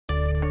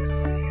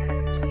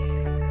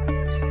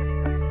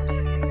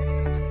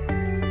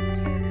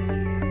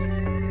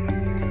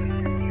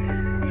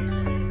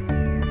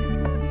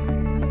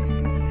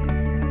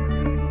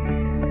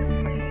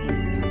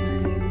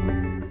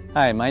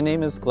Hi, my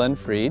name is Glenn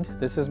Fried.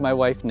 This is my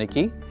wife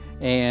Nikki,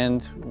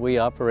 and we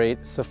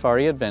operate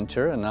Safari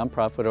Adventure, a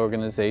nonprofit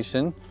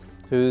organization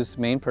whose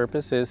main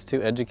purpose is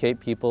to educate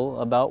people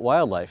about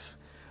wildlife.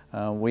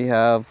 We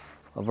have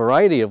a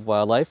variety of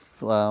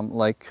wildlife,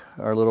 like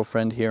our little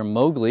friend here,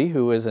 Mowgli,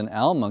 who is an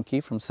owl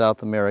monkey from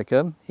South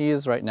America. He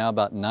is right now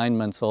about 9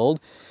 months old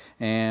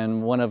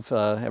and one of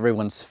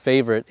everyone's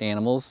favorite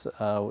animals.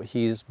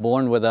 He's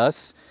born with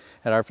us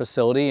at our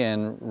facility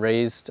and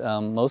raised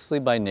mostly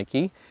by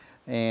Nikki.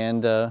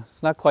 And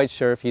it's not quite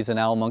sure if he's an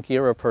owl monkey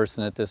or a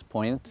person at this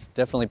point.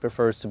 Definitely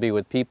prefers to be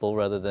with people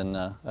rather than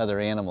other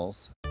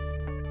animals.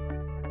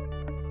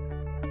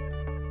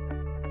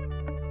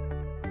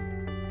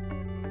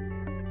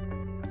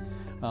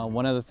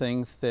 One of the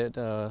things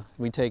that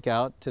we take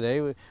out today,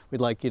 we'd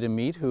like you to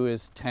meet, who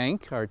is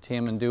Tank, our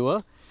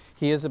tamandua.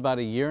 He is about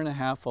 1.5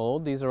 years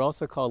old. These are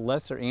also called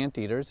lesser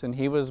anteaters, and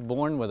he was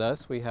born with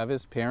us. We have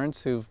his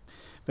parents who've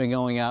been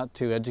going out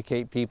to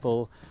educate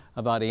people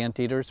about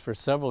anteaters for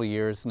several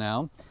years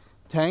now.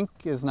 Tank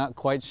is not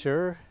quite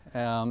sure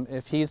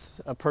if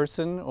he's a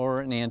person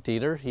or an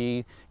anteater.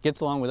 He gets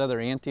along with other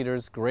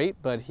anteaters great,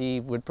 but he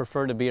would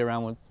prefer to be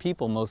around with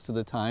people most of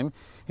the time.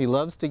 He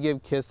loves to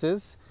give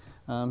kisses.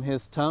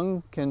 His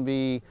tongue can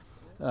be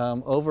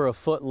over 1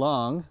 foot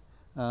long.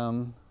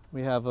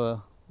 We have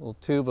a little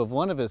tube of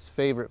one of his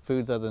favorite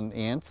foods other than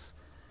ants,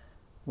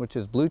 which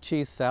is blue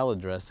cheese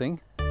salad dressing.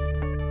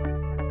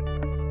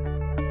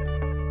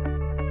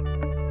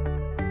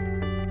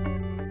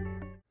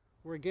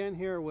 We're again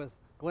here with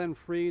Glenn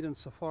Fried and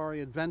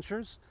Safari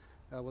Adventures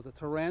with a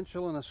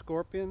tarantula and a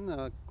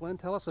scorpion. Glenn,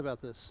 tell us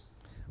about this.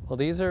 Well,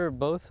 these are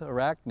both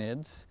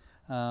arachnids,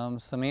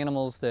 some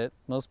animals that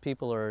most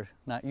people are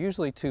not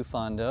usually too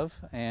fond of,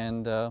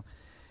 and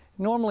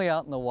normally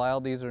out in the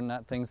wild these are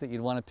not things that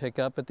you'd want to pick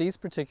up, but these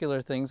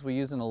particular things we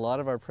use in a lot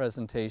of our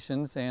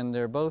presentations, and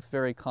they're both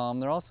very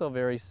calm. They're also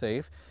very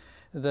safe.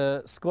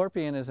 The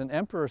scorpion is an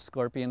emperor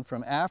scorpion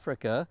from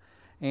Africa,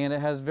 and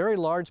it has very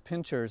large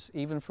pinchers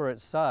even for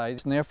its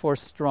size, and therefore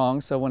strong,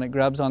 so when it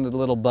grabs onto the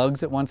little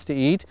bugs it wants to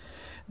eat,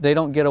 they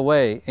don't get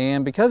away.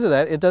 And because of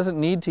that, it doesn't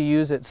need to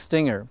use its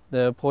stinger.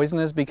 The poison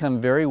has become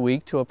very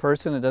weak to a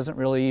person. It doesn't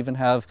really even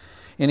have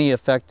any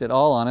effect at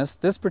all on us.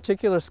 This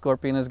particular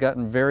scorpion has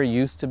gotten very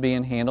used to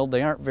being handled.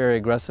 They aren't very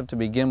aggressive to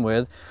begin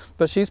with,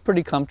 but she's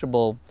pretty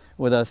comfortable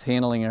with us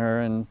handling her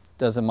and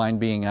doesn't mind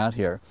being out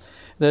here.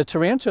 The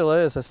tarantula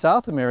is a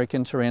South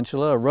American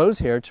tarantula, a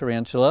rose-haired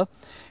tarantula,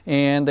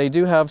 and they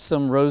do have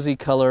some rosy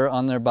color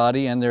on their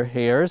body and their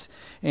hairs.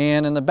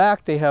 And in the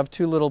back they have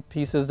 2 little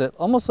pieces that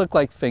almost look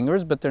like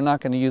fingers, but they're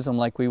not going to use them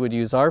like we would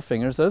use our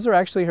fingers. Those are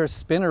actually her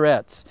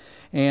spinnerets,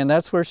 and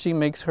that's where she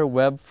makes her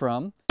web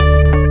from.